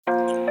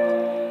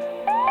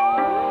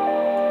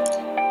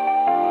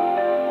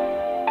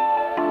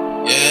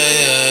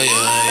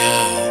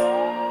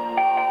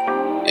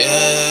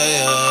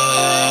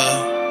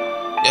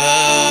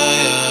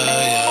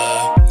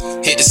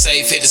Hit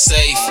the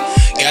safe,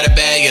 got a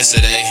bag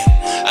yesterday.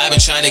 I've been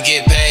trying to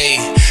get paid,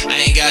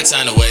 I ain't got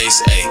time to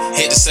waste. Ay,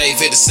 hit the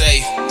safe,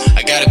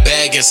 I got a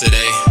bag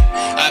yesterday.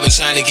 I've been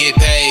trying to get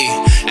paid,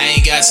 I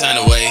ain't got time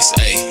to waste.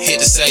 Ay, hit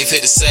the safe,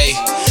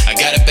 I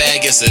got a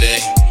bag yesterday.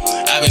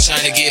 I've been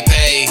trying to get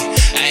paid,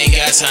 I ain't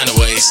got time to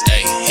waste.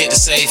 Ay, hit the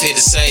safe,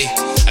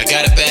 I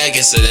got a bag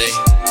yesterday.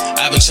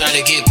 I've been trying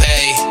to get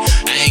paid,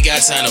 I ain't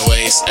got time to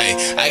waste. Ay,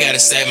 I gotta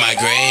stack my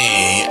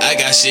green, I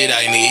got shit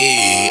I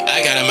need,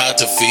 I got 'em out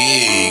to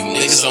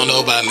feed. Niggas don't know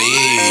about me.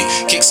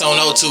 Kicks on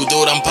O2, do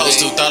what I'm supposed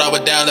to. Thought I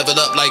would down, level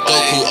up like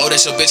Goku. Oh,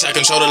 that's your bitch, I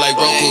control her like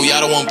Roku. Y'all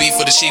don't want beef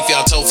for the sheep,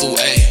 y'all tofu.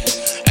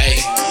 Ayy,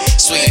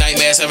 sweet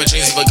nightmares, having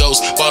dreams of a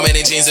ghost. Barman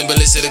in jeans and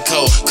ballistic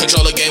coat.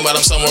 Control the game while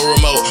I'm somewhere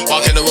remote.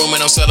 Walk in the room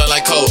and I'm selling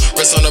like cold.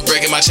 Wrist on the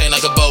brick and my chain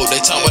like a boat. They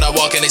talk when I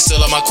walk and they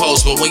still on my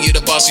quotes. But when you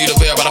the boss, you the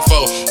bear by the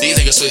foe. These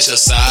niggas switch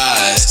your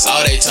sides.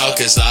 All they talk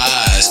is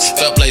lies.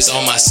 Felt place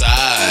on my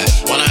side.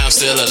 Wonder how I'm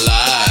still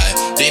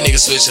alive. These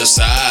niggas switch your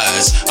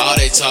sides. All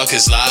they talk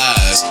is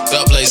lies.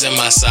 Felt place in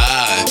my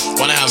side.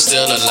 Wonder how I'm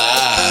still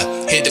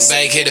alive. Hit the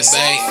bank,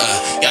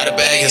 got a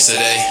bag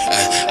yesterday.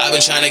 I've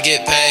been trying to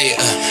get paid.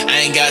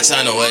 I ain't got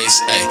time to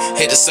waste.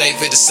 Hit the safe,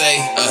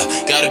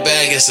 got a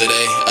bag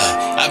yesterday.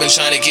 I've been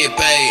trying to get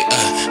paid.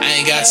 I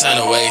ain't got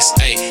time to waste.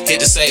 Hit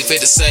the safe,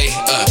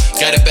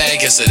 got a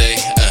bag yesterday.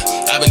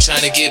 I've been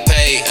trying to get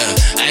paid.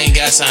 I ain't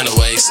got time to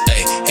waste.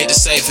 Hit the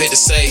safe,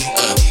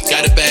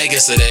 got a bag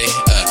yesterday.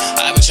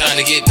 I've been trying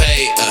to get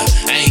paid.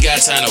 I ain't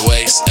got time to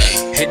waste.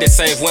 Hit the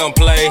safe, we don't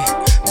play.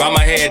 Bow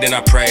my head, then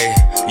I pray.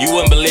 You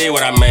wouldn't believe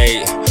what I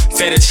made.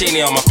 Fettuccine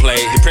on my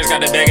plate. The Prince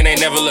got the bag and they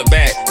never look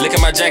back. Look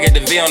at my jacket,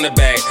 the V on the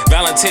back.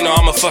 Valentino,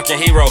 I'm a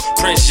fucking hero.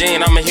 Prince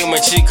Jean, I'm a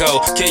human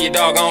Chico. Kill your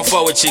dog, I don't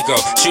fuck with Chico.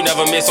 Shoot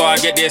never miss, so I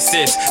get the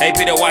assist. AP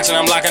they watching,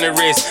 I'm locking the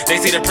wrist. They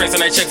see the Prince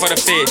and they check for the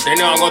fit. They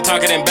know I'm gonna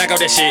talk it and back up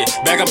that shit.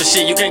 Back up the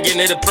shit, you can't get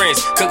near the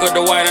Prince. Cook up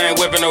the white, I ain't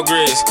whipping no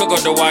grits. Cook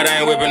up the white,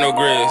 I ain't whipping no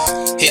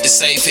grits. Hit the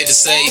safe,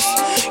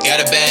 got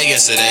a bag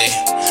yesterday.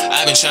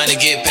 I've been trying to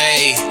get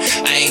paid,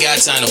 I ain't got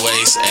time to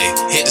waste.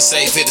 Hit the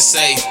safe,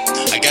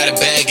 I got a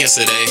bag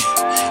yesterday.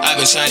 I've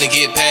been trying to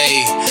get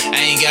paid, I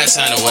ain't got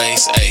time to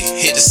waste.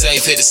 Hit the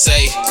safe,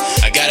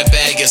 I got a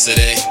bag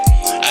yesterday.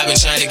 I've been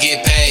trying to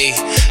get paid,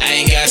 I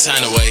ain't got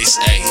time to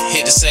waste.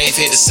 Hit the safe,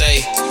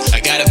 I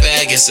got a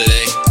bag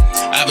yesterday.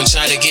 I've been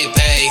trying to get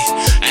paid,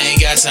 I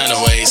ain't got time to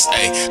waste.